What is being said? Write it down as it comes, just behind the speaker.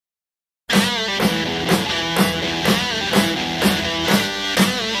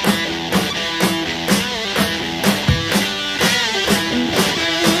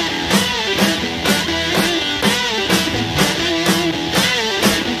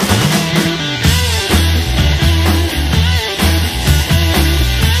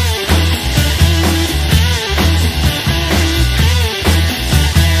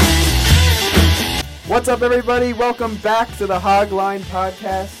What's up, everybody? Welcome back to the Hogline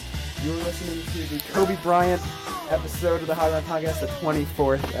podcast. You're listening to the Kobe Bryant episode of the Hogline podcast, the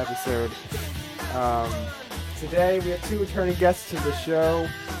 24th episode. Today we have two returning guests to the show.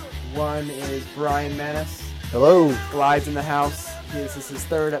 One is Brian Manis. Hello. Glides in the house. This is his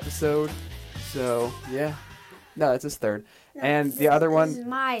third episode. So, yeah. No, it's his third. No, and the other one... This is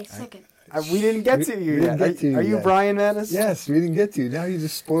my second. we didn't get to you yet. Are you yet. Brian Manis? Yes, we didn't get to you. Now you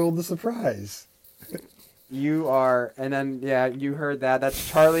just spoiled the surprise. You are, and then, yeah, you heard that. That's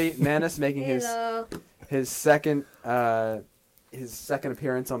Charlie Manis making his second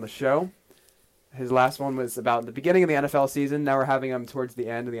appearance on the show. His last one was about the beginning of the NFL season. Now we're having him towards the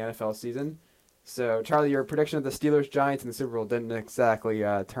end of the NFL season. So, Charlie, your prediction of the Steelers-Giants in the Super Bowl didn't exactly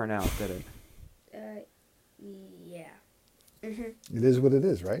turn out, did it? Yeah. Mm-hmm. It is what it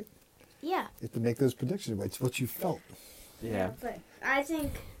is, right? Yeah. You have to make those predictions. It's what you felt. Yeah. But I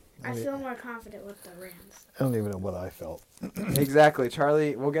think I feel more confident with the Rams. I don't even know what I felt. Exactly.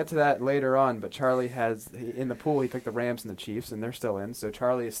 Charlie, we'll get to that later on, but Charlie in the pool, he picked the Rams and the Chiefs, and they're still in. So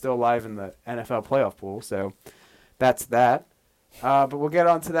Charlie is still alive in the NFL playoff pool, so that's that. But we'll get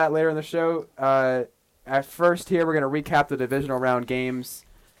on to that later in the show. At first here, we're going to recap the divisional round games.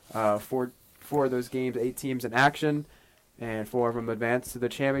 Four of those games, 8 teams in action, and 4 of them advanced to the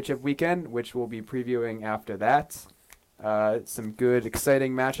championship weekend, which we'll be previewing after that. Some good,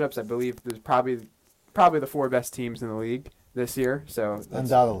 exciting matchups. I believe there's probably the 4 best teams in the league this year. So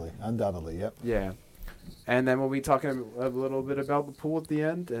Undoubtedly, yep. Yeah. And then we'll be talking a little bit about the pool at the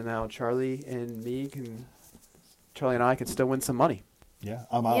end, and how Charlie and I can still win some money. Yeah,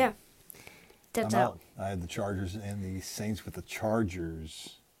 I'm out. Yeah. That's I'm out. I had the Chargers and the Saints with the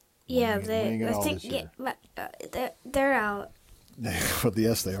Chargers. Yeah, winning it all this year. They're out. Well,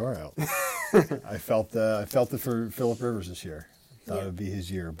 yes, they are out. I felt it for Phillip Rivers this year. Thought it would be his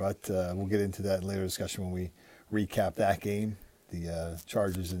year, but we'll get into that in later discussion when we recap that game. The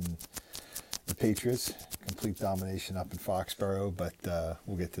Chargers and the Patriots, complete domination up in Foxborough, but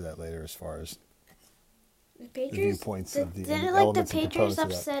we'll get to that later as far as The Patriots? the viewpoints of the Didn't elements the that compose Patriots to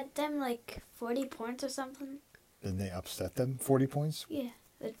that. upset them like 40 points or something? Didn't they upset them 40 points? Yeah.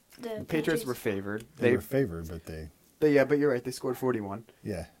 The Patriots were favored. They were favored, but But you're right. They scored 41.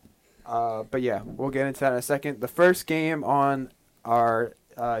 yeah. But yeah, we'll get into that in a second. The first game on our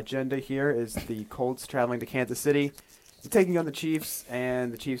agenda here is the Colts traveling to Kansas City, taking on the Chiefs,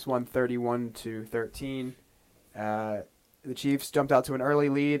 and the Chiefs won 31-13. The Chiefs jumped out to an early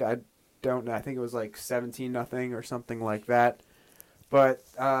lead. I don't know. I think it was like 17-0 or something like that. But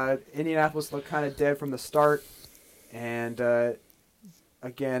Indianapolis looked kind of dead from the start, and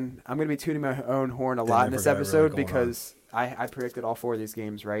again, I'm going to be tooting my own horn a lot in this episode because I predicted all 4 of these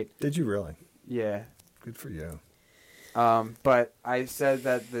games right. Did you really? Yeah. Good for you. But I said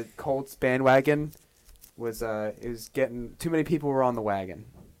that the Colts bandwagon was getting too many people were on the wagon.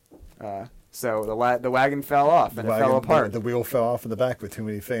 So the wagon fell off and it fell apart. The wheel fell off in the back with too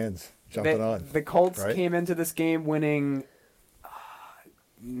many fans jumping on. The Colts right? came into this game winning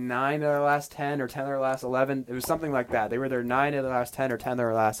 9 of their last 10 or 10 of their last 11. It was something like that. They were either 9 of their last 10 or 10 of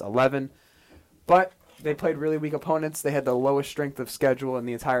their last 11. But they played really weak opponents. They had the lowest strength of schedule in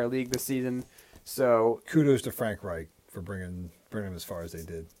the entire league this season. So kudos to Frank Reich for bringing them as far as they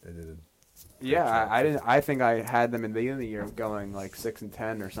did. They did. Yeah, I didn't. I think I had them in the beginning of the year going like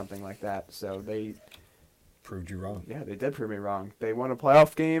 6-10 or something like that. So they proved you wrong. Yeah, they did prove me wrong. They won a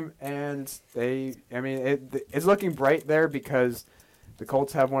playoff game, and it's looking bright there because the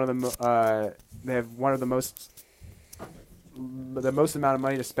Colts have one of the most amount of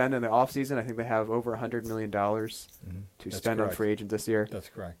money to spend in the offseason. I think they have over $100 million to spend on free agents this year. That's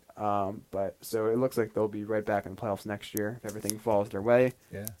correct. But so it looks like they'll be right back in the playoffs next year if everything falls their way.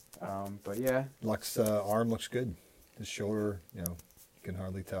 Yeah. But yeah. Luck's arm looks good. His shoulder, you can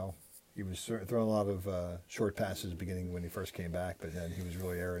hardly tell. He was throwing a lot of short passes at the beginning when he first came back, but then he was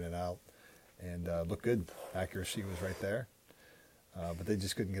really airing it out and looked good. Accuracy was right there. But they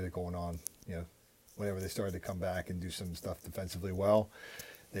just couldn't get it going on. Whenever they started to come back and do some stuff defensively well,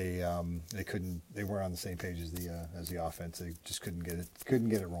 they couldn't. They weren't on the same page as the offense. They just couldn't get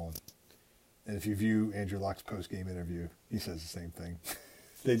it rolling. And if you view Andrew Luck's post-game interview, he says the same thing.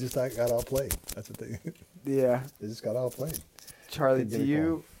 They just got outplayed. That's what they. Yeah. They just got outplayed. Charlie, do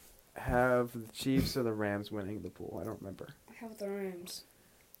you have the Chiefs or the Rams winning the pool? I don't remember. I have the Rams.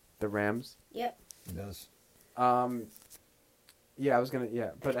 The Rams? Yep. He does. Yeah, I was gonna.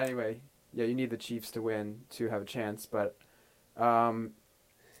 Yeah, but anyway, yeah, you need the Chiefs to win to have a chance. But,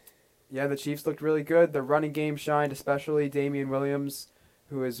 yeah, the Chiefs looked really good. The running game shined, especially Damian Williams,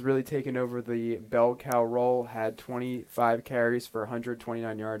 who has really taken over the bell cow role. Had 25 carries for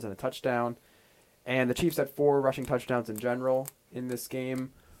 129 yards and a touchdown. And the Chiefs had 4 rushing touchdowns in general in this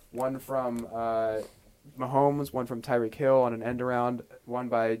game. One from Mahomes, one from Tyreek Hill on an end around, one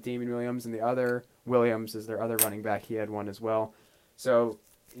by Damian Williams, and the other Williams is their other running back. He had one as well. So,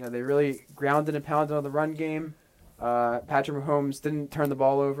 they really grounded and pounded on the run game. Patrick Mahomes didn't turn the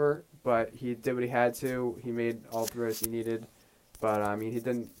ball over, but he did what he had to. He made all the throws he needed. But, he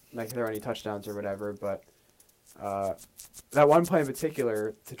didn't throw any touchdowns or whatever. But that one play in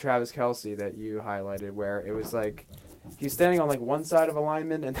particular to Travis Kelce that you highlighted where it was like he's standing on one side of a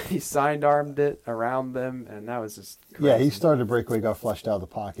lineman and he sidearmed it around them, and that was just crazy. Yeah, he started to break away, got flushed out of the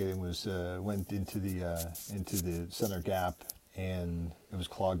pocket, and went into the center gap, and it was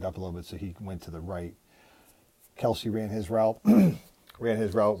clogged up a little bit, so he went to the right. Kelce ran his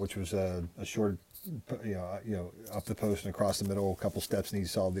route, which was a short, up the post and across the middle, a couple steps, and he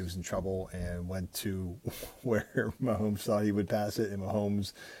saw he was in trouble and went to where Mahomes thought he would pass it, and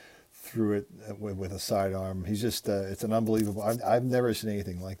Mahomes threw it with a sidearm. He's just it's an unbelievable. I've never seen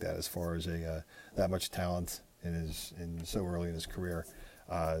anything like that as far as that much talent in so early in his career.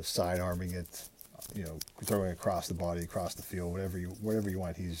 Side arming it, throwing across the body, across the field, whatever you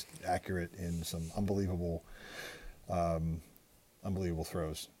want. He's accurate in some unbelievable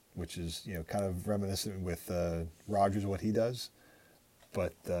throws, which is kind of reminiscent with Rodgers what he does,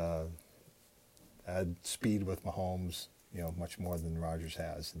 but add speed with Mahomes. Much more than Rodgers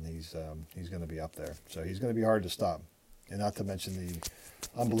has, and he's going to be up there. So he's going to be hard to stop, and not to mention the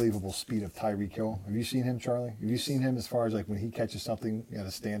unbelievable speed of Tyreek Hill. Have you seen him, Charlie? Have you seen him as far as when he catches something at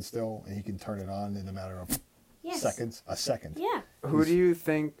a standstill and he can turn it on in a matter of seconds? A second. Yeah. Who do you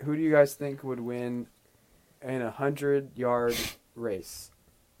guys think would win in a 100-yard race?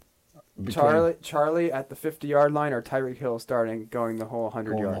 Charlie at the 50-yard line, or Tyreek Hill going the whole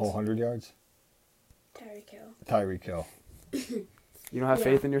 100 yards? The whole 100 yards. Tyreek Hill. You don't have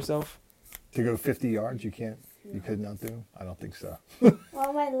faith in yourself? To go 50 yards, you can't. No. You could not do? I don't think so.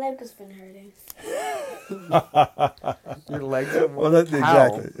 Well, my leg has been hurting. Your legs are... Well,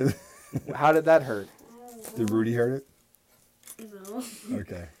 exactly. How did that hurt? Did Rudy hurt it? No.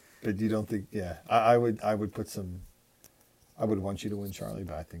 Okay. But you don't think... Yeah. I would put some... I would want you to win, Charlie,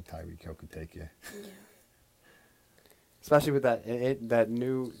 but I think Tyreek Hill could take you. Yeah. Especially with that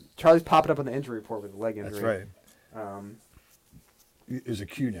new... Charlie's popping up on the injury report with a leg injury. That's right. There's a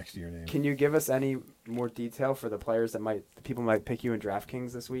Q next to your name. Can you give us any more detail for the players people might pick you in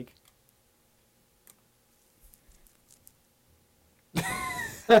DraftKings this week?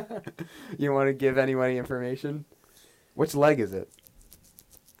 You want to give anyone information? Which leg is it?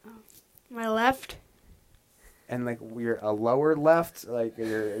 My left. And you're a lower left,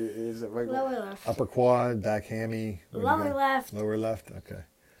 is it lower left? Upper quad, back hammy. Lower left. Lower left. Okay.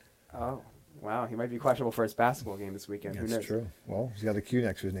 Oh. Wow, he might be questionable for his basketball game this weekend. Who knows? That's true. Well, he's got a Q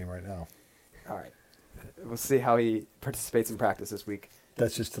next to his name right now. All right. We'll see how he participates in practice this week.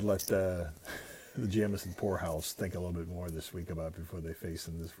 That's just to let the Jamison Poorhouse think a little bit more this week about before they face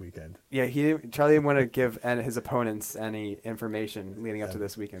him this weekend. Yeah, Charlie didn't want to give his opponents any information leading up to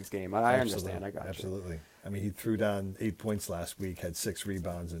this weekend's game. I understand. I got Absolutely. I mean, he threw down 8 points last week, had 6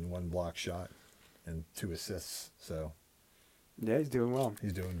 rebounds and 1 block shot and 2 assists. So, yeah, he's doing well.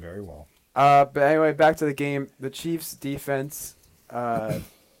 He's doing very well. But anyway, back to the game. The Chiefs' defense,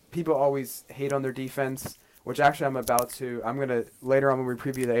 people always hate on their defense, which actually I'm going to, later on when we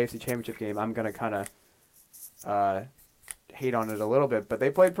preview the AFC Championship game, I'm going to kind of hate on it a little bit. But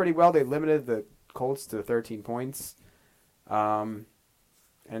they played pretty well. They limited the Colts to 13 points. And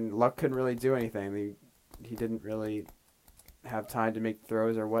Luck couldn't really do anything. He didn't really have time to make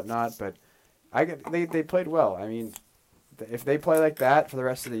throws or whatnot, but they played well. I mean, if they play like that for the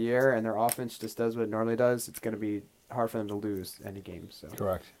rest of the year and their offense just does what it normally does, it's going to be hard for them to lose any game. So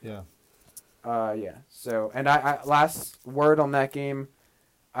correct. Yeah. Yeah. So, and I last word on that game,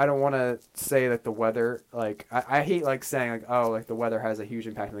 I don't want to say that the weather, I hate saying the weather has a huge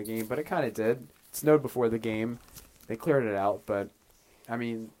impact on the game, but it kind of did. It snowed before the game. They cleared it out, but I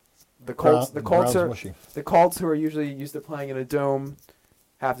mean, the Colts who are usually used to playing in a dome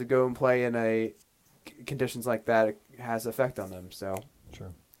have to go and play in conditions like that. It has effect on them, so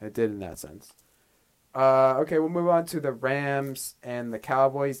sure. It did in that sense. Okay, we'll move on to the Rams and the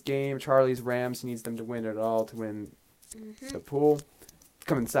Cowboys game. Charlie's Rams needs them to win it all to win the pool.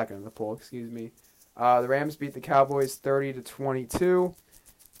 Coming second in the pool, excuse me. The Rams beat the Cowboys 30-22.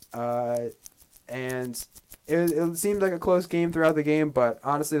 And it seemed like a close game throughout the game, but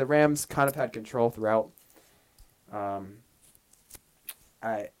honestly, the Rams kind of had control throughout.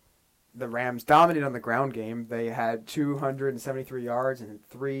 The Rams dominated on the ground game. They had 273 yards and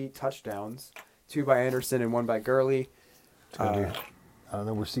 3 touchdowns, 2 by Anderson and 1 by Gurley. I don't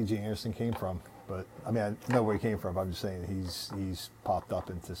know where C.J. Anderson came from, But I mean, I know where he came from. I'm just saying he's popped up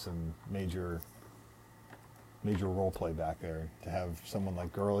into some major role play back there. To have someone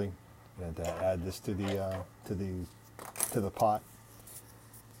like Gurley, and to add this to the pot.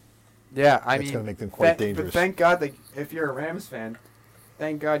 Yeah, I It's mean, going to make them quite dangerous. But thank God that if you're a Rams fan,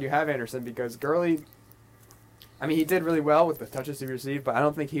 thank God you have Anderson, because Gurley, I mean, he did really well with the touches he received, but I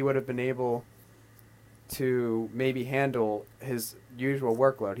don't think he would have been able to maybe handle his usual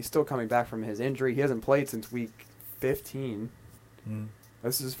workload. He's still coming back from his injury. He hasn't played since week 15.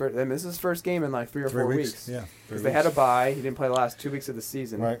 This is his first game in like 3 or 4 weeks. Yeah, because they had a bye. He didn't play the last 2 weeks of the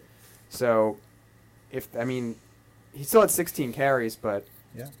season. Right. So, he still had 16 carries, but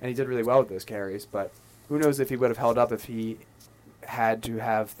yeah, and he did really well with those carries. But who knows if he would have held up if he had to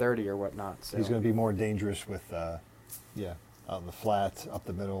have 30 or whatnot. So he's going to be more dangerous with, out in the flat, up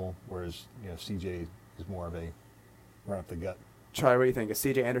the middle, whereas CJ is more of a run up the gut. Charlie, what do you think? Is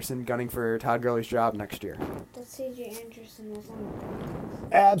C.J. Anderson gunning for Todd Gurley's job next year? That C.J. Anderson was on the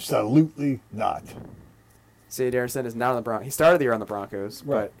Broncos. Absolutely not. C.J. Anderson is not on the Broncos. He started the year on the Broncos,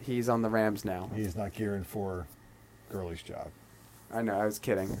 Right. but he's on the Rams now. He is not gearing for Gurley's job. I know, I was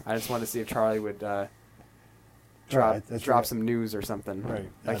kidding. I just wanted to see if Charlie would Right, drop some news or something. Right.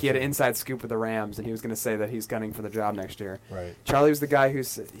 Like he had an inside scoop with the Rams, and he was going to say that he's gunning for the job next year. Right. Charlie was the guy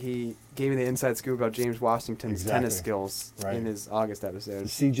he gave me the inside scoop about James Washington's Exactly. tennis skills Right. in his August episode.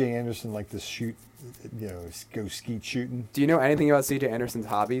 Does C.J. Anderson like to shoot, go skeet shooting? Do you know anything about C.J. Anderson's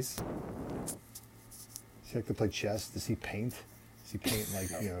hobbies? Does he like to play chess? Does he paint? Does he paint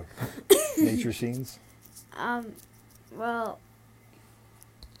nature scenes? Well,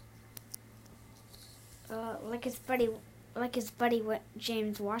 like his buddy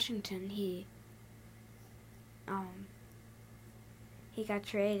James Washington, he got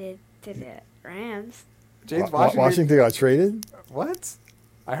traded to the Rams. James Washington got traded? What?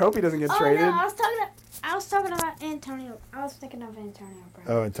 I hope he doesn't get Oh traded. no, I was talking about Antonio. I was thinking of Antonio Brown.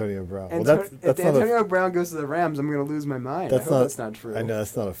 Oh, Antonio Brown. And Well, if that's not Antonio Brown goes to the Rams, I'm going to lose my mind. That's I hope that's not true. I know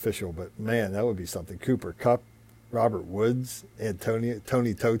that's not official, but man, that would be something. Cooper Kupp, Robert Woods,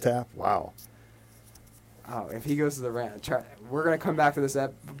 Tony Toe Tap. Wow. Oh, if he goes to the Rams, we're going to come back to this.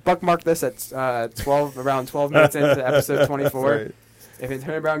 Bookmark this at around 12 minutes into episode 24. Right. If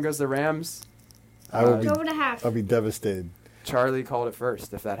Antonio Brown goes to the Rams, I would Go to half. I'll be devastated. Charlie called it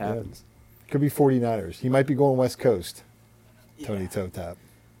first if that happens. Could be 49ers. He might be going West Coast. Tony Yeah. Toe Tap.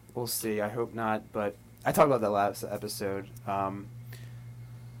 We'll see. I hope not, but I talked about that last episode.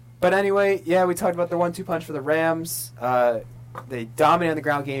 But anyway, yeah, we talked about the 1-2 punch for the Rams. They dominated the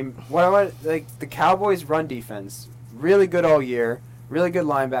ground game. The Cowboys' run defense, really good all year. Really good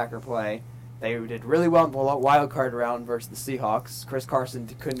linebacker play. They did really well in the wild card round versus the Seahawks. Chris Carson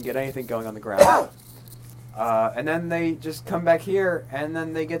couldn't get anything going on the ground. And then they just come back here, and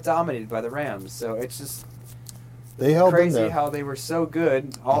then they get dominated by the Rams. So it's just They held in crazy there. how they were so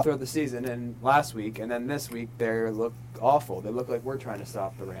good all throughout the season and last week, and then this week they look awful. They look like we're trying to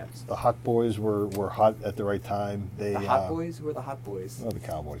stop the Rams. The Hot Boys were hot at the right time. The Hot Boys? Who are the Hot Boys? Oh, the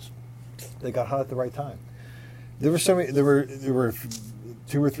Cowboys. They got hot at the right time. There were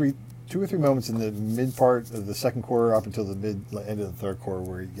two or three moments in the mid part of the second quarter up until the end of the third quarter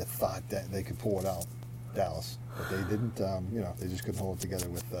where you thought that they could pull it out, Dallas, but they didn't. They just couldn't hold it together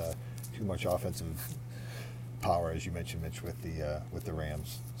with too much offensive power, as you mentioned, Mitch, with the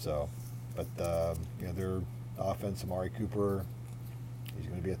Rams. So, but their offense, Amari Cooper, he's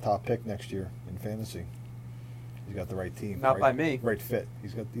going to be a top pick next year in fantasy. He's got the right team. Not by me. Right fit.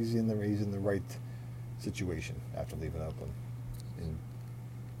 He's in the right situation after leaving Oakland.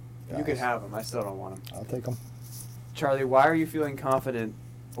 You can have them. I still don't want them. I'll take him. Charlie, why are you feeling confident?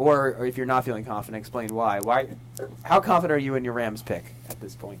 Or if you're not feeling confident, explain why. How confident are you in your Rams pick at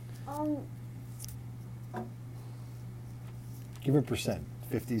this point? Give it a percent.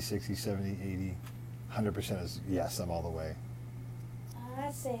 50, 60, 70, 80, 100% is yes, I'm all the way.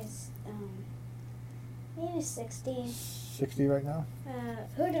 I'd say it's maybe 60. 60 right now?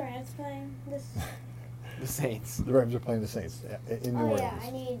 Who are the Rams playing this? The Saints. The Rams are playing the Saints in New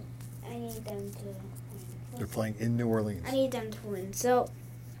Orleans. I need them to win. They're playing in New Orleans. I need them to win. So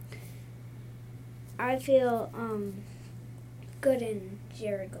I feel good in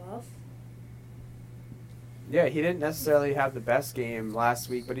Jared Goff. Yeah, he didn't necessarily have the best game last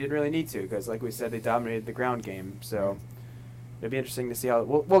week, but he didn't really need to because, like we said, they dominated the ground game. So it'd be interesting to see how.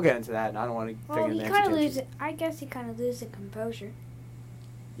 We'll get into that, and I don't want to Well, figure he the kind of answer. loses. I guess he kind of loses composure.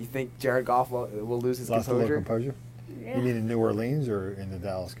 You think Jared Goff will lose his Lost a little composure? Yeah. You mean in New Orleans or in the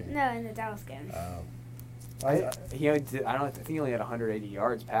Dallas game? No, in the Dallas game. I think he only had 180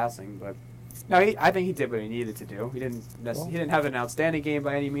 yards passing, but no, I think he did what he needed to do. He didn't have an outstanding game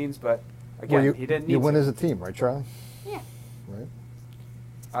by any means, but Again, he didn't need You win to. as a team, right, Charlie? Yeah. Right.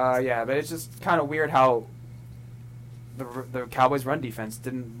 Yeah, but it's just kind of weird how the Cowboys' run defense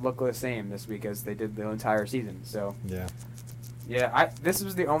didn't look the same this week as they did the entire season. So Yeah. this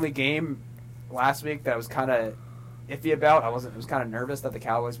was the only game last week that I was kind of iffy about. I was kind of nervous that the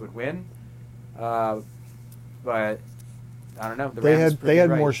Cowboys would win, but I don't know. The Rams They had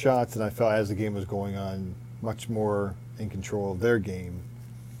right. more shots, and I felt as the game was going on, much more in control of their game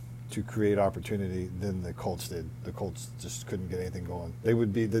to create opportunity than the Colts did. The Colts just couldn't get anything going.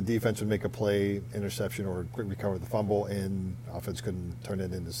 The defense would make a play, interception, or quick recover the fumble, and offense couldn't turn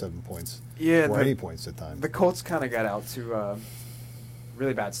it into 7 points or any points at times. The Colts kind of got out to a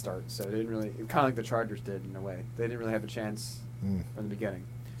really bad start, so they didn't really, kind of like the Chargers did in a way. They didn't really have a chance from the beginning.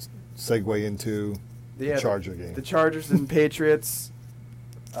 Segue into the Charger game. The Chargers and Patriots.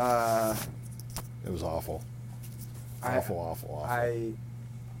 It was awful. Awful. I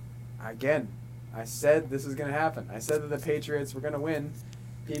said this is going to happen. I said that the Patriots were going to win.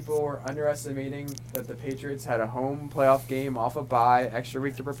 People were underestimating that the Patriots had a home playoff game off a bye, extra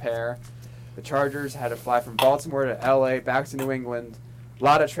week to prepare. The Chargers had to fly from Baltimore to L.A., back to New England. A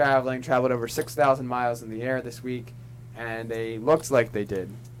lot of traveled over 6,000 miles in the air this week, and they looked like they did.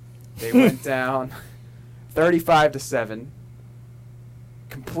 They went down 35-7.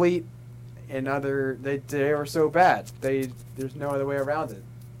 Complete another. They were so bad. There's no other way around it.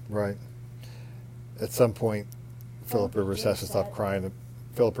 Right. At some point, Philip Rivers has to stop crying.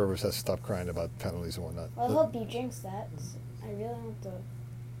 Philip Rivers has to stop crying about penalties and whatnot. Well, I hope you jinx that. I really hope to.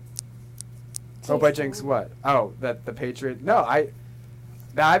 Hope I jinx what? Oh, that the Patriots. No, I'm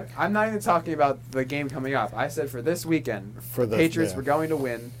not even talking about the game coming up. I said for this weekend, the Patriots were going to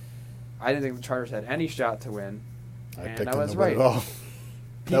win. I didn't think the Chargers had any shot to win, and I was right.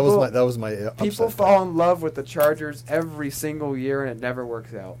 That was my upset. People fall in love with the Chargers every single year, and it never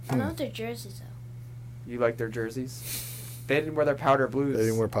works out. I love their jerseys, though. You like their jerseys? They didn't wear their powder blues. They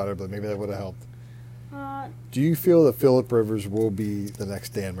didn't wear powder blue. Maybe that would have helped. Do you feel that Philip Rivers will be the next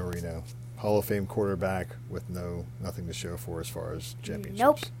Dan Marino, Hall of Fame quarterback with nothing to show for as far as championships?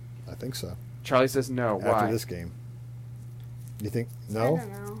 Nope. I think so. Charlie says no. Why? After this game. You think no? I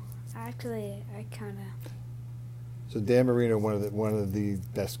don't know. Actually, I kind of. So Dan Marino, one of the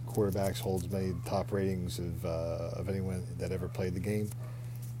best quarterbacks, holds many top ratings of anyone that ever played the game.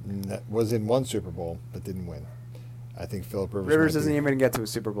 And that was in one Super Bowl, but didn't win. I think Philip Rivers doesn't even get to a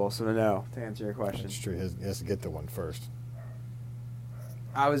Super Bowl, so no. To answer your question, that's true. He has to get to one first.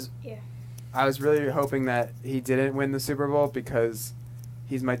 I was really hoping that he didn't win the Super Bowl because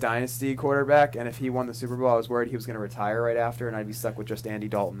he's my dynasty quarterback, and if he won the Super Bowl, I was worried he was going to retire right after, and I'd be stuck with just Andy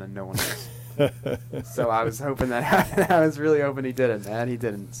Dalton and no one else. So I was hoping that happened. I was really hoping he didn't, and he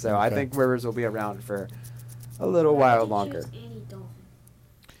didn't. So I think Rivers will be around for a little while longer. Andy Dalton.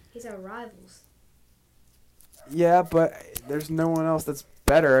 He's our rivals. Yeah, but there's no one else that's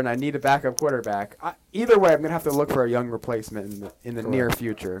better, and I need a backup quarterback. Either way, I'm going to have to look for a young replacement in the near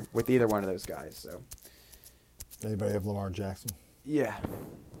future with either one of those guys. So, anybody have Lamar Jackson? Yeah.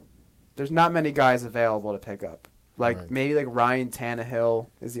 There's not many guys available to pick up. Maybe like Ryan Tannehill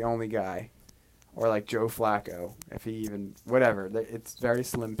is the only guy. Or like Joe Flacco, if he even, whatever. It's very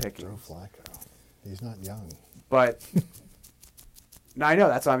slim pickings. Joe Flacco. He's not young. But, no, I know,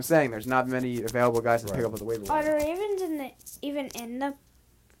 that's what I'm saying. There's not many available guys to pick up with the waiver Are wire. the Ravens even in the,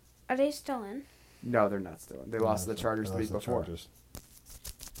 are they still in? No, they're not still in. They lost to the Chargers the week before. 14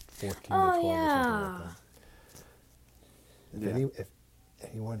 to 12 Oh, or something yeah. like that. If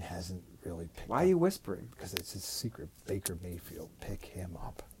anyone hasn't really picked Why are you whispering? Because it's a secret. Baker Mayfield. Pick him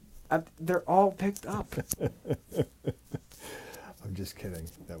up. They're all picked up. I'm just kidding.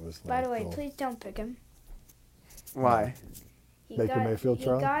 That was. By the way, please don't pick him. Why? Baker Mayfield,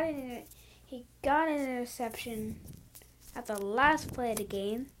 Charlie? He got an interception at the last play of the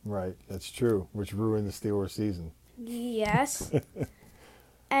game. Right, that's true, which ruined the Steelers' season. Yes.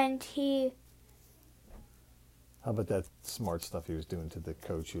 And he... How about that smart stuff he was doing to the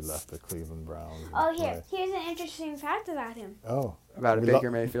coach who left the Cleveland Browns? Oh, here's an interesting fact about him. Oh. About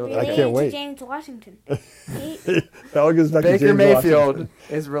Baker Mayfield? I can't wait. To James Washington. That all goes back to Baker James Mayfield Washington.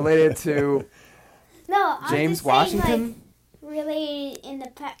 is related to James Washington? Related in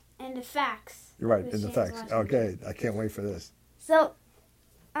the facts. Right, with in the James facts. Washington. Okay, I can't wait for this. So,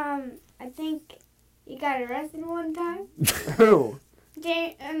 I think he got arrested one time. Who?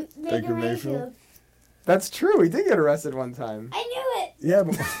 Baker Mayfield. That's true. He did get arrested one time. I knew it. Yeah,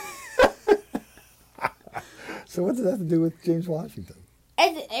 but... So what does that have to do with James Washington?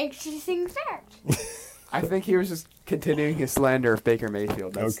 It's an interesting fact. I think he was just continuing his slander of Baker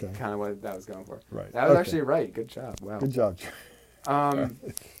Mayfield. That's kind of what that was going for. Right. That was actually right. Good job. Wow. Good job.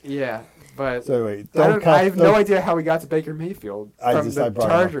 Yeah, but So wait, I have no idea how we got to Baker Mayfield from the brought it up.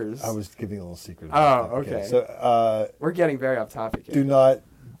 Chargers. I was giving a little secret. Oh, about that. okay. So We're getting very off topic here. do not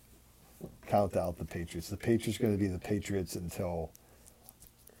count out the Patriots. The Patriots are going to be the Patriots until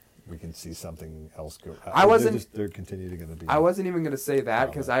we can see something else go. They're continuing to be. I wasn't even going to say that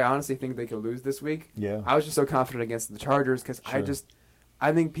because I honestly think they could lose this week. Yeah. I was just so confident against the Chargers because Sure.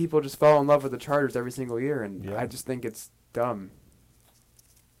 I think people just fall in love with the Chargers every single year, and Yeah. I just think it's dumb.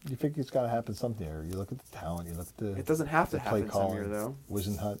 You think it's got to happen someday? You look at the talent. You look at the. It doesn't have to the play happen some year, calling. though.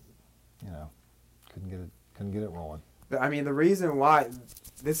 Wisenhunt, couldn't get it rolling. I mean, the reason why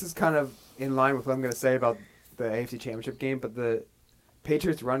this is kind of in line with what I'm going to say about the AFC Championship game, but the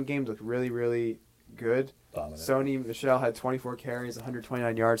Patriots' run games look really, really good. Dominant. Sony Michel had 24 carries,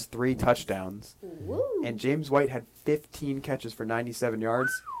 129 yards, 3 touchdowns, and James White had 15 catches for 97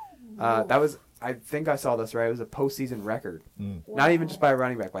 yards. That was, I think I saw this right. It was a postseason record. Not even just by a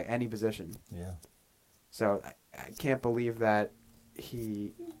running back, by any position. Yeah. So I can't believe that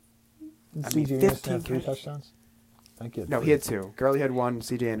he. Did I mean, C.J. 15 Anderson have 3 catches. touchdowns? I think No, he had 2. Gurley had 1.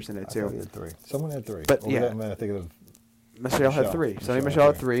 C.J. Anderson had 2. I thought he had 3. Someone had 3. But, Or yeah. am I thinking of Michelle had Michel. 3. Michel Sonny had Michel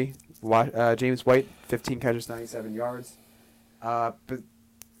had 3. James White, 15 catches, 97 yards. But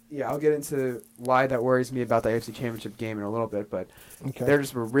yeah, I'll get into why that worries me about the AFC Championship game in a little bit. But Okay. they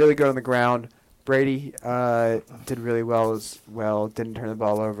just were really good on the ground. Brady did really well as well. Didn't turn the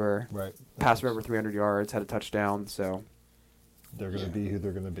ball over. Right. Passed for over 300 yards. Had a touchdown. So They're going to be who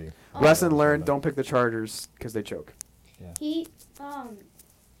they're going to be. lesson learned: don't pick the Chargers because they choke. He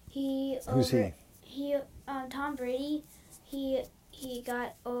Who's he? Tom Brady, he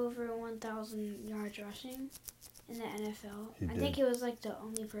got over 1,000 yards rushing in the NFL. He I did. think he was like the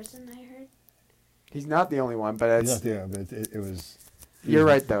only person I heard. He's not the only one, but He's it's. not there, but it was. he You're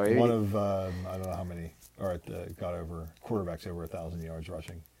was right, though. One of I don't know how many. All right, got over quarterbacks over 1,000 yards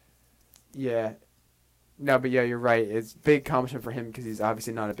rushing. Yeah. No, but yeah, you're right. It's big accomplishment for him because he's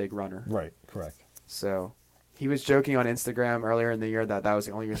obviously not a big runner. Right. Correct. So he was joking on Instagram earlier in the year that was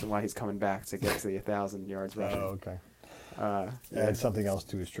the only reason why he's coming back to get to the 1,000 yards rushing. Oh, okay. Yeah. Add something else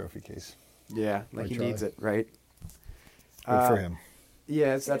to his trophy case. Yeah, like Right, he Charlie? needs it, right? Good for him.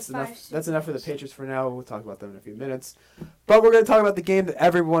 Yeah, that's Good enough. five, That's enough for the Patriots for now. We'll talk about them in a few minutes. But we're going to talk about the game that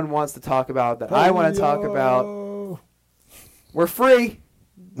everyone wants to talk about, that I want to talk about. We're free.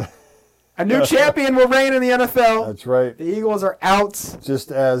 A new champion will reign in the NFL. That's right. The Eagles are out.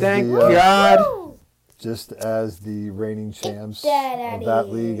 Just as Thank the God. just as the reigning champs that of outta that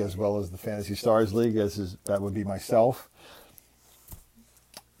here. league, as well as the Fantasy Stars League, that would be myself.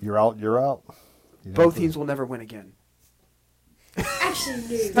 You're out. You're out. You don't Both have to- teams will never win again. Action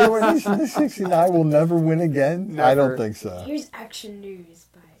news. The 69 will never win again. I Never. don't think so. Here's Action News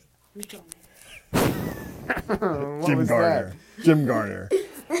by Mitchell. What Jim was Garner. Jim Garner.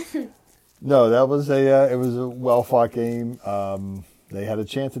 No, that was it was a well fought game. They had a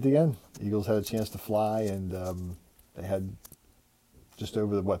chance at the end. Eagles had a chance to fly, and they had just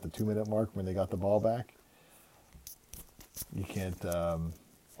over the 2-minute mark when they got the ball back. You can't.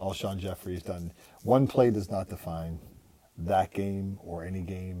 Alshon Jeffrey's done. One play does not define that game or any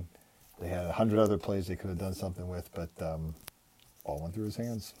game. They had 100 other plays they could have done something with, but ball went through his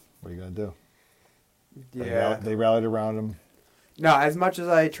hands. What are you going to do? Yeah. They rallied around him. No, as much as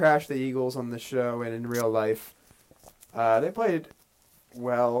I trash the Eagles on the show and in real life, they played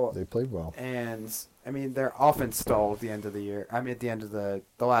well. They played well. And, I mean, their offense stalled at the end of the year. I mean, at the end of the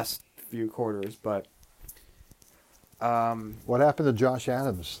last few quarters, but... What happened to Josh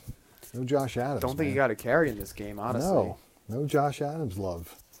Adams? No Josh Adams. don't think he got a carry in this game, honestly. No Josh Adams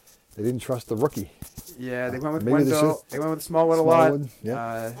love. They didn't trust the rookie. Yeah, they went with Maybe they Wendell. should- They went with Smallwood a lot. Smallwood, yep.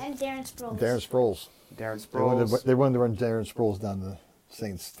 And Darren Sproles. Darren Sproles. Darren They Sproles. wanted to run Darren Sproles down the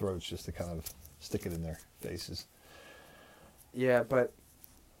Saints' throats just to kind of stick it in their faces. Yeah, but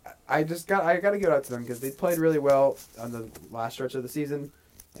I got to give it out to them because they played really well on the last stretch of the season,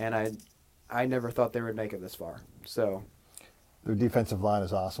 and I never thought they would make it this far. So Their defensive line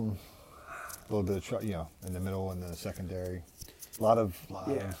is awesome. A little bit of in the middle and the secondary. A lot of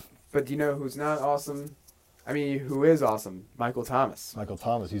but do you know who's not awesome? I mean, who is awesome? Michael Thomas. Michael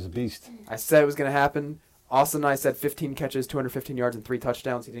Thomas. He's a beast. I said it was going to happen. Austin and I said 15 catches, 215 yards, and 3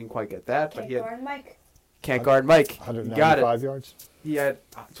 touchdowns. He didn't quite get that, but he had, Mike. can't guard Mike. He got it. 195 yards. He had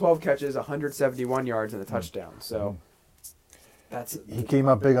 12 catches, 171 yards, and a touchdown. So that's He came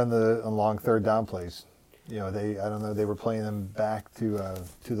up big on long third down plays. I don't know, they were playing them back to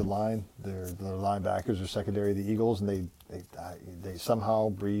the line. Their linebackers are secondary of the Eagles, and they somehow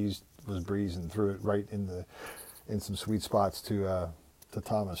was breezing through it right in some sweet spots to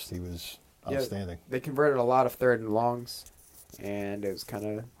Thomas. He was outstanding. They converted a lot of third and longs, and it was kind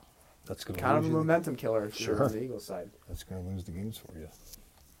of a a momentum killer for Sure. the Eagles side. That's going to lose the games for you.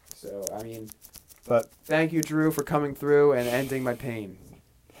 So I mean, But thank you, Drew, for coming through and ending my pain.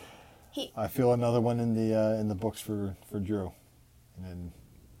 I feel another one in the books for Drew, and then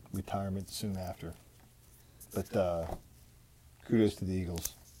retirement soon after. But kudos to the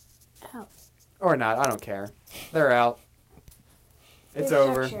Eagles. Oh. Or not, I don't care. They're out. It's Three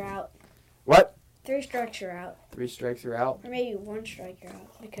over. strikes, you're out. What? 3 strikes, you're out. 3 strikes, you're out. Or maybe 1 strike, you're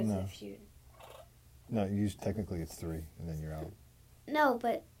out because No. of the feud. No, technically it's 3, and then you're out. No,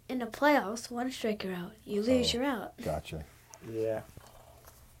 but in the playoffs, 1 strike, you're out. You lose, Oh. you're out. Gotcha. Yeah.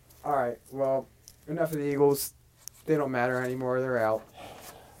 All right. Well, enough of the Eagles. They don't matter anymore. They're out.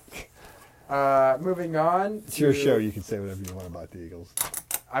 Moving on. It's your show. You can say whatever you want about the Eagles.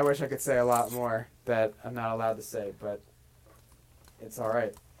 I wish I could say a lot more that I'm not allowed to say, but it's all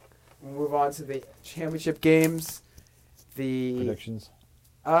right. We'll move on to the championship games. The Predictions?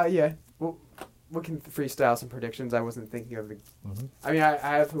 yeah. We can freestyle some predictions. I wasn't thinking of the. Mm-hmm. I mean, I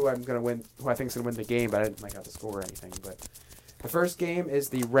have who I'm gonna win, who I think is gonna win the game, but I didn't have the score or anything. But the first game is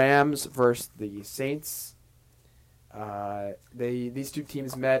the Rams versus the Saints. These two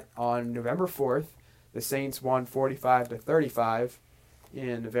teams met on November 4th. The Saints won 45-35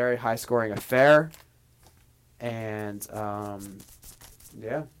 in a very high-scoring affair, and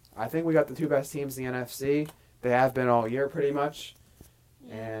yeah, I think we got the two best teams in the NFC. They have been all year, pretty much.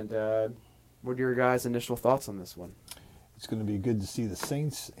 And what are your guys' initial thoughts on this one? It's going to be good to see the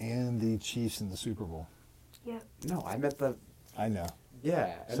Saints and the Chiefs in the Super Bowl. No, I meant the I know.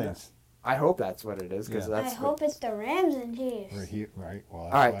 yeah. and Saints. I hope that's what it is because Yeah. that's. I hope it's the Rams and Chiefs. Right here, right? Well, All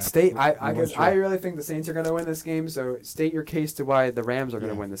right, that's state. why I we guess want I you- really think the Saints are going to win this game. So state your case to why the Rams are going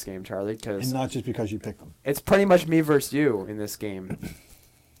to Yeah. win this game, Charlie. Because and not just because you picked them. it's pretty much me versus you in this game.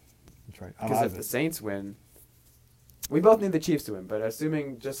 That's right. I'm Because out if of the it. Saints win, we both need the Chiefs to win. But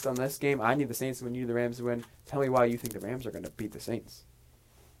assuming just on this game, I need the Saints to win, you need the Rams to win. Tell me why you think the Rams are going to beat the Saints.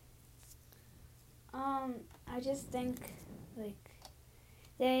 I just think like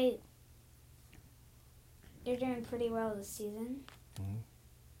they're doing pretty well this season. Mhm.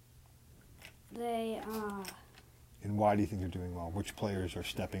 They And why do you think they're doing well? Which players are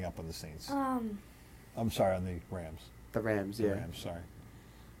stepping up on the Saints? I'm sorry, on the Rams. The Rams, The yeah. Rams, sorry.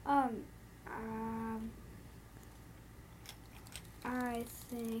 I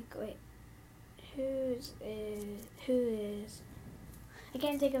think who is I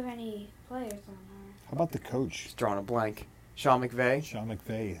can't think of any players on there. How about the coach? Just drawing a blank. Sean McVay. Sean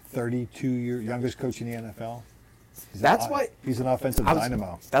McVay, 32-year youngest coach in the NFL. That's why- he's an offensive I was-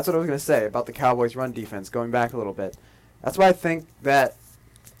 dynamo. That's what I was going to say about the Cowboys' run defense, going back a little bit. That's why I think that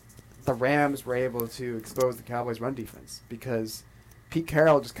the Rams were able to expose the Cowboys' run defense because Pete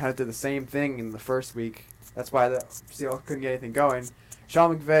Carroll just kind of did the same thing in the first week. That's why the Seahawks couldn't get anything going.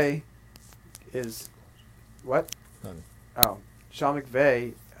 Sean McVay is... What? None. Oh. Sean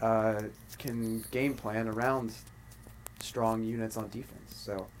McVay can game plan around strong units on defense.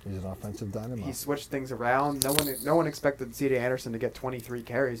 So He's an offensive dynamo. he switched things around. No one expected C.J. Anderson to get 23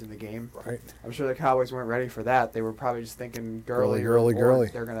 carries in the game. Right. I'm sure the Cowboys weren't ready for that. They were probably just thinking Gurley, Gurley.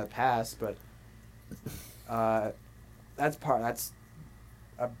 they're gonna pass. But that's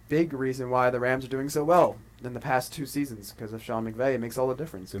a big reason why the Rams are doing so well in the past 2 seasons because of Sean McVay. It makes all the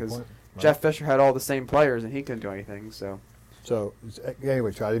difference Good because point. Right. Jeff Fisher had all the same players and he couldn't do anything. So So,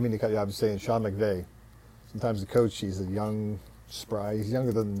 anyway, Charlie, I didn't mean to cut you off. I'm saying Sean McVay. Sometimes the coach, he's a young, spry. He's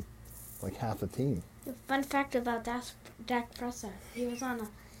younger than like half the team. Fun fact about Dak Prescott: he was on a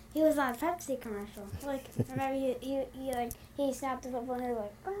Pepsi commercial. Like remember he snapped the football and he was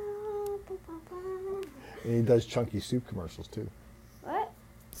like. "Bah, bah, bah, bah." And he does chunky soup commercials too. What?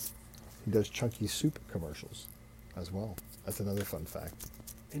 He does chunky soup commercials as well. That's another fun fact.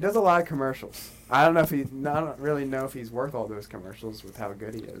 he does a lot of commercials. I don't really know if he's worth all those commercials with how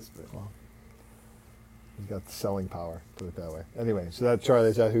good he is. But Well, he's got the selling power, put it that way. Anyway, so that Charlie,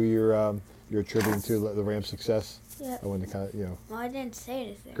 is that who you're attributing to the Rams' success? Yeah. I wanted to kind of, Well, I didn't say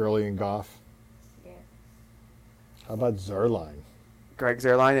anything. Gurley and Goff. Yeah. How about Zerline? Greg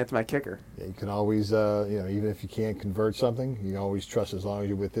Zuerlein, it's my kicker. Yeah, you can always, even if you can't convert something, you can always trust as long as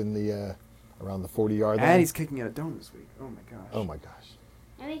you're within the around the 40-yard line. And he's kicking at a dome this week. Oh my gosh. Oh my gosh.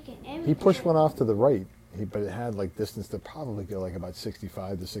 And He pushed one off to the right, but it had like distance to probably go like about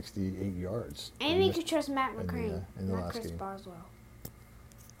 65 to 68 yards. And we could trust Matt in the, McCrane, in the not last Chris game. Boswell.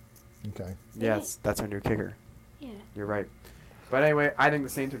 Okay. Yes, that's our new kicker. Yeah. You're right. But anyway, I think the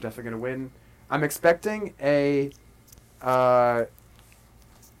Saints are definitely going to win. I'm expecting a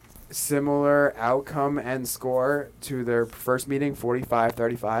similar outcome and score to their first meeting,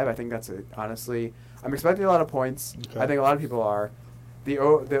 45-35. I think that's honestly I'm expecting a lot of points. Okay. I think a lot of people are. The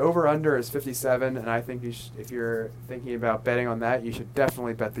over-under is 57, and I think if you're thinking about betting on that, you should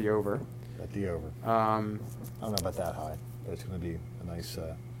definitely bet the over. At the over. I don't know about that high, but it's going to be a nice.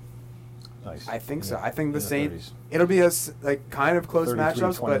 Nice. I think so. The, I think the Saints. 30s. It'll be kind of close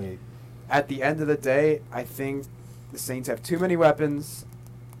matchups, but 28. at the end of the day, I think the Saints have too many weapons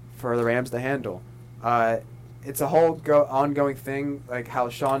for the Rams to handle. It's a whole ongoing thing, like how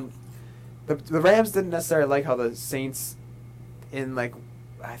the Rams didn't necessarily like how the Saints, I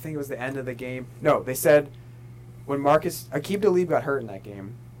think it was the end of the game. No, they said when Aqib Talib got hurt in that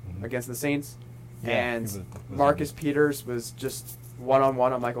game against the Saints, and was Marcus Peters was just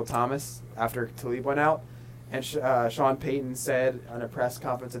one-on-one on Michael Thomas after Talib went out. And Sean Payton said on a press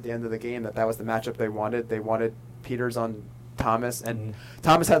conference at the end of the game that was the matchup they wanted. They wanted Peters on Thomas, and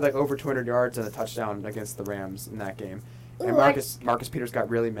Thomas had over 200 yards and a touchdown against the Rams in that game. And Marcus Peters got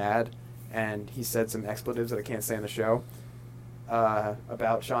really mad, and he said some expletives that I can't say on the show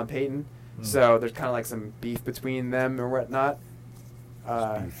about Sean Payton. So there's kind of some beef between them or whatnot.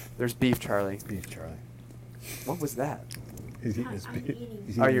 There's beef, Charlie. Beef, Charlie. What was that? He's eating his beef.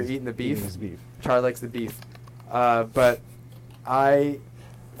 You're eating the beef? Eating his beef. Charlie likes the beef. But I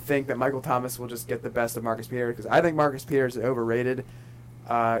think that Michael Thomas will just get the best of Marcus Peters because I think Marcus Peters is overrated.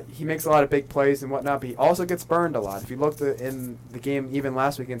 He makes a lot of big plays and whatnot, but he also gets burned a lot. If you looked in the game even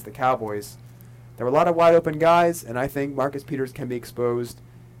last week against the Cowboys, there were a lot of wide open guys, and I think Marcus Peters can be exposed,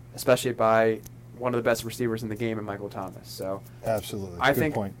 especially by one of the best receivers in the game in Michael Thomas. So absolutely, I good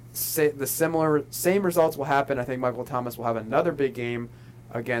think point. The same results will happen. I think Michael Thomas will have another big game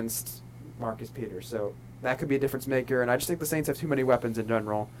against Marcus Peters. So that could be a difference maker. And I just think the Saints have too many weapons in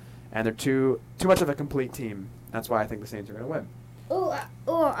general, and they're too much of a complete team. That's why I think the Saints are going to win.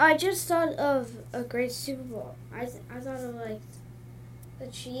 I just thought of a great Super Bowl. I thought of the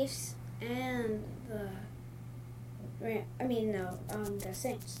Chiefs and the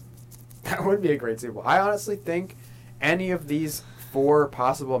Saints. That would be a great Super Bowl. I honestly think any of these 4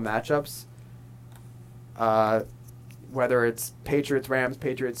 possible matchups, whether it's Patriots Rams,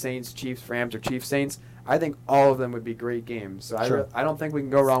 Patriots Saints, Chiefs Rams, or Chiefs Saints, I think all of them would be great games. So Sure. I don't think we can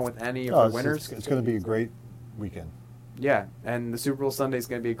go wrong with any of the winners. It's going to be a great weekend. Yeah, and the Super Bowl Sunday is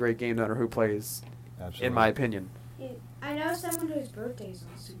going to be a great game no matter who plays, Absolutely. in my opinion. I know someone whose birthday's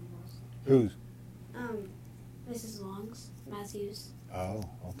on Super Bowls. Whose? Mrs. Long's, Matthews. Oh,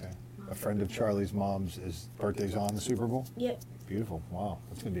 okay. A friend of Charlie's mom's birthday's on the Super Bowl? Yep. Beautiful. Wow.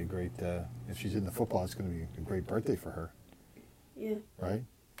 That's going to be a great, if she's in the football, it's going to be a great birthday for her. Yeah. Right?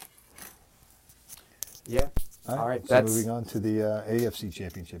 Yeah. All right. So moving on to the AFC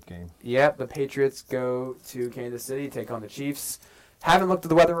Championship game. Yep, the Patriots go to Kansas City, take on the Chiefs. Haven't looked at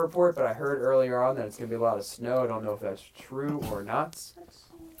the weather report, but I heard earlier on that it's going to be a lot of snow. I don't know if that's true or not.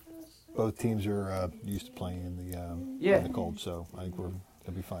 Both teams are used to playing in the cold, so I think we're going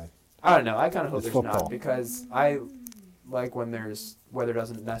to be fine. I don't know. I kind of hope It's there's football. not because I like when weather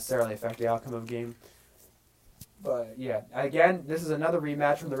doesn't necessarily affect the outcome of a game. But yeah, again, this is another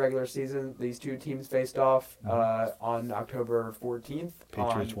rematch from the regular season. These two teams faced off on October 14th.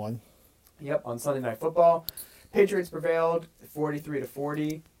 Patriots won. Yep, on Sunday Night Football. Patriots prevailed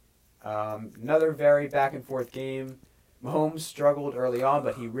 43-40. Another very back and forth game. Mahomes struggled early on,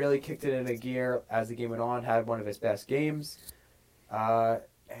 but he really kicked it into gear as the game went on. Had one of his best games.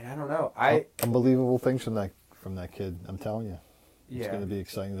 And I don't know. Unbelievable things from that kid. I'm telling you. Yeah. It's going to be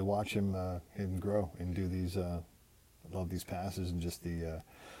exciting to watch him grow and do these. Love these passes and just the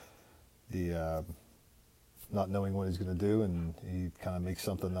not knowing what he's going to do, and he kind of makes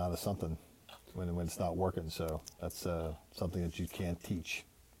something out of something when it's not working. So that's something that you can't teach.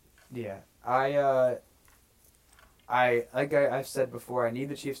 Yeah, I've said before, I need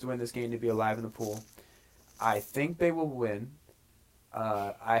the Chiefs to win this game to be alive in the pool. I think they will win.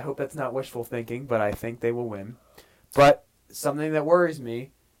 I hope that's not wishful thinking, but I think they will win. But something that worries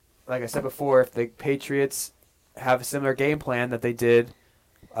me, like I said before, if the Patriots have a similar game plan that they did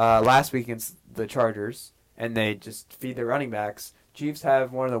last week against the Chargers, and they just feed their running backs, Chiefs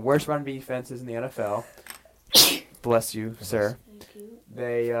have one of the worst run defenses in the NFL. Bless you, sir. Thank you.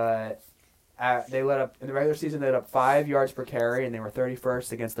 They let up in the regular season. They let up 5 yards per carry, and they were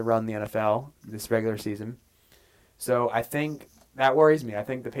 31st against the run in the NFL this regular season. So I think that worries me. I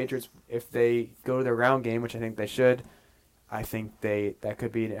think the Patriots, if they go to their ground game, which I think they should, I think that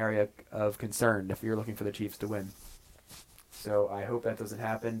could be an area of concern if you're looking for the Chiefs to win. So I hope that doesn't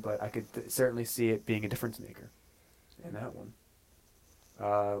happen, but I could certainly see it being a difference maker in that one.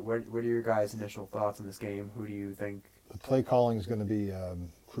 What are your guys' initial thoughts on this game? Who do you think? The play calling is going to be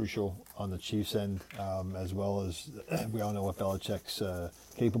crucial on the Chiefs' end, as well as we all know what Belichick's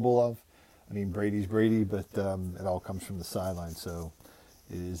capable of. I mean, Brady's Brady, but it all comes from the sideline. So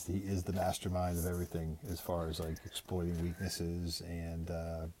he is the mastermind of everything as far as like exploiting weaknesses and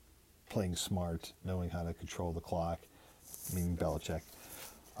playing smart, knowing how to control the clock. Meaning Belichick.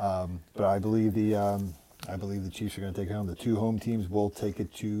 But I believe the Chiefs are going to take it home. The two home teams will take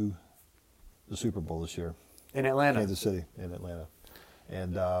it to the Super Bowl this year. In Atlanta. Kansas City, in Atlanta.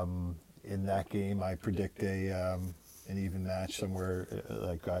 And in that game, I predict an even match somewhere,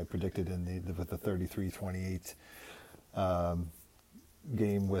 like I predicted with the 33-28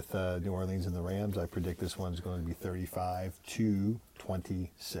 game with New Orleans and the Rams. I predict this one's going to be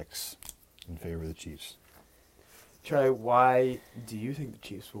 35-26 in favor of the Chiefs. Charlie, why do you think the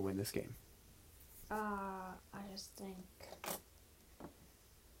Chiefs will win this game? I just think.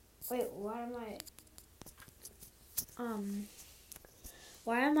 Wait, why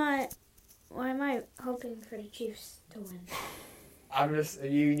am I hoping for the Chiefs to win?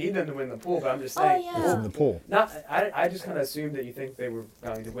 You need them to win the pool, but I'm just Oh, saying. yeah. It's in the pool. I just kind of assumed that you think they were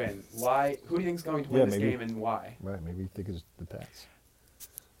going to win. Why? Who do you think is going to win this maybe. game and why? Right, maybe you think it's the Pats.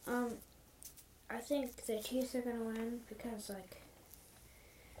 I think the Chiefs are gonna win because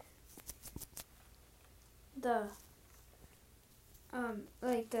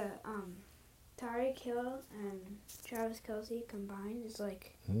Tyreek Hill and Travis Kelce combined is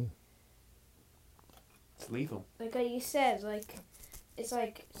It's lethal. like you said, it's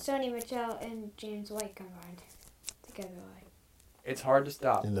like Sony Michel and James White combined together. It's hard to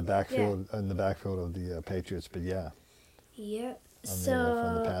stop. In the backfield of the Patriots, but yeah. Yep.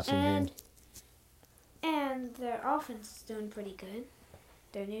 From the passing game. And their offense is doing pretty good.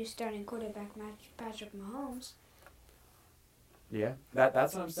 Their new starting quarterback, Patrick Mahomes. Yeah,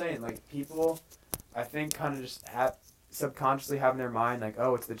 that's what I'm saying. Like, people, I think, kind of just subconsciously have in their mind, like,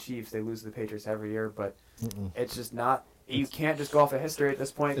 oh, it's the Chiefs. They lose to the Patriots every year, but it's just not. You can't just go off of history at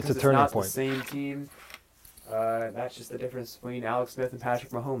this point because it's not the same team. That's just the difference between Alex Smith and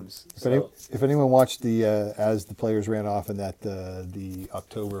Patrick Mahomes. If anyone watched as the players ran off in the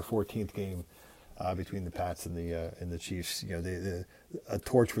October 14th game between the Pats and the Chiefs, a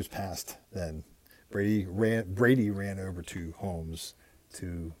torch was passed then. Brady ran over to Holmes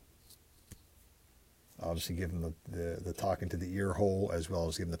to obviously give him the talking to the ear hole as well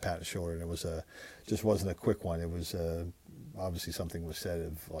as give him the pat on the shoulder, and it was just wasn't a quick one. It was obviously something was said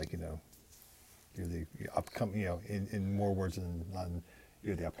of you're the upcoming, in more words than none,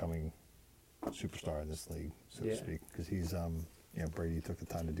 you're the upcoming superstar in this league, so to speak, because he's Brady took the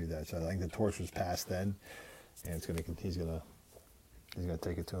time to do that. So I think the torch was passed then, and he's gonna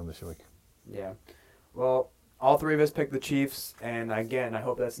take it to him this week. Yeah. Well, all three of us picked the Chiefs, and again, I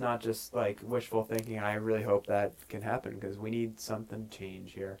hope that's not just wishful thinking. I really hope that can happen because we need something to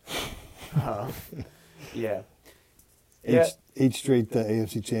change here. Yeah. Eight straight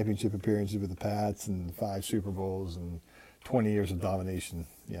AFC Championship appearances with the Pats and 5 Super Bowls and 20 years of domination.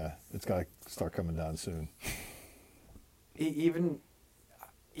 Yeah, it's got to start coming down soon. Even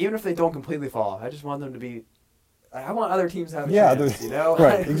if they don't completely fall, I just want them to be. I want other teams to have a chance,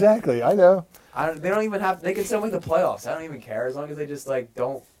 Right, exactly. I know. They don't even have. They can still make the playoffs. I don't even care as long as they just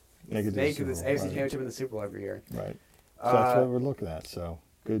don't make this AFC Championship in the Super Bowl every year. Right. So that's what we're looking at. So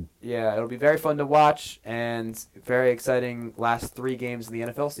good. Yeah, it'll be very fun to watch and very exciting last 3 games of the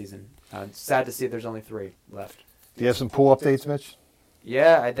NFL season. Sad to see there's only 3 left. Do you have some pool updates, Mitch?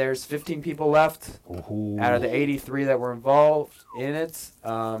 Yeah, there's 15 people left out of the 83 that were involved in it.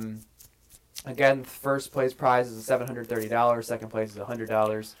 Again, first place prize is $730. Second place is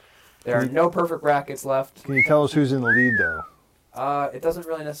 $100. There are no perfect brackets left. Can you tell us who's in the lead, though? It doesn't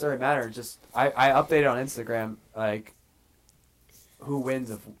really necessarily matter. Just I updated on Instagram who wins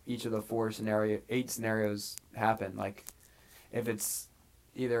if each of the 8 scenarios happen. If it's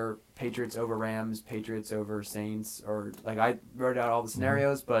either Patriots over Rams, Patriots over Saints, or I wrote out all the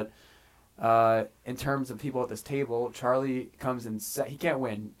scenarios, but in terms of people at this table, Charlie comes in. He can't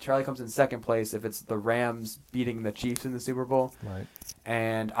win. Charlie comes in second place if it's the Rams beating the Chiefs in the Super Bowl. Right.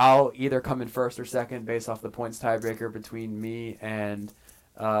 And I'll either come in first or second based off the points tiebreaker between me and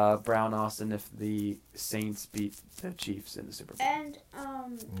Brown Austin if the Saints beat the Chiefs in the Super Bowl. And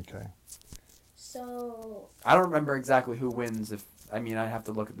Okay. So I don't remember exactly who wins. I have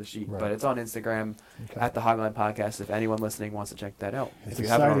to look at the sheet, Right. but it's on Instagram at the Hogline Podcast. If anyone listening wants to check that out, It's if you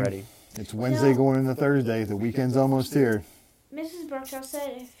haven't exciting. already. It's Wednesday going into Thursday. The weekend's almost here. Mrs. Berkshire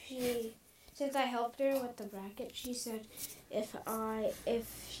said since I helped her with the bracket, she said if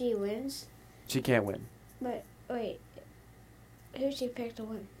she wins. She can't win. But wait, who she picked to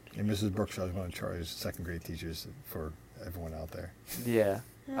win? And Mrs. Brookshire is one of Charlie's second grade teachers for everyone out there. Yeah.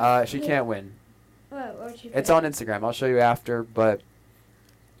 She can't win. What'd she pick? It's on Instagram. I'll show you after, but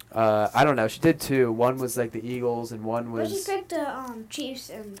I don't know. She did 2. One was like the Eagles, and one But she was. picked the Chiefs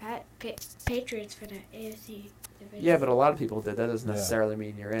and Patriots for the AFC division. Yeah, but a lot of people did. That doesn't Yeah. necessarily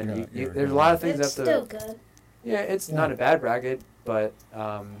mean you're in. Yeah, You, there's a lot of things it's that have to. still good. Yeah, it's not a bad bracket, but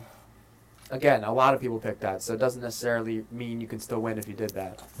again, a lot of people picked that, so it doesn't necessarily mean you can still win if you did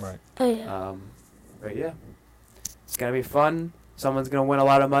that. Right. Oh yeah. But yeah, it's gonna be fun. Someone's gonna win a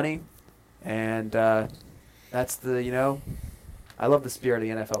lot of money, and that's the I love the spirit of the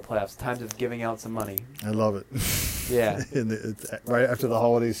NFL playoffs. Times of giving out some money. I love it. Yeah. Right after the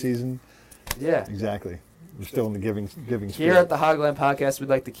holiday season. Yeah. Exactly. We're still in the giving spirit. Here at the Hogline Podcast, we'd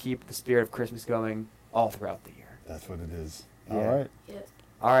like to keep the spirit of Christmas going all throughout the year. That's what it is. Yeah. All right. Yep.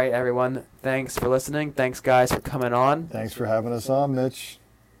 All right, everyone. Thanks for listening. Thanks, guys, for coming on. Thanks for having us on, Mitch.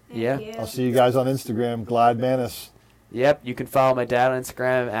 Yeah. Thank you. I'll see you guys on Instagram, Glide Manis. Yep, you can follow my dad on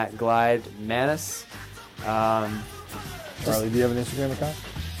Instagram at Glide Manis. Charlie, do you have an Instagram account?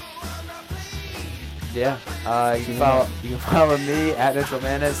 Yeah, you can follow me at Mitchell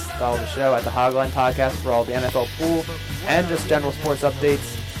Manis. Follow the show at the Hogline Podcast for all the NFL pool and just general sports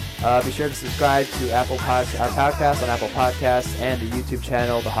updates. Be sure to subscribe to our podcast on Apple Podcasts and the YouTube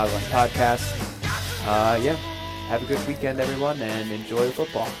channel, the Hogline Podcast. Yeah, have a good weekend, everyone, and enjoy the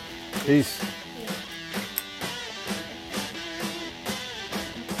football. Peace.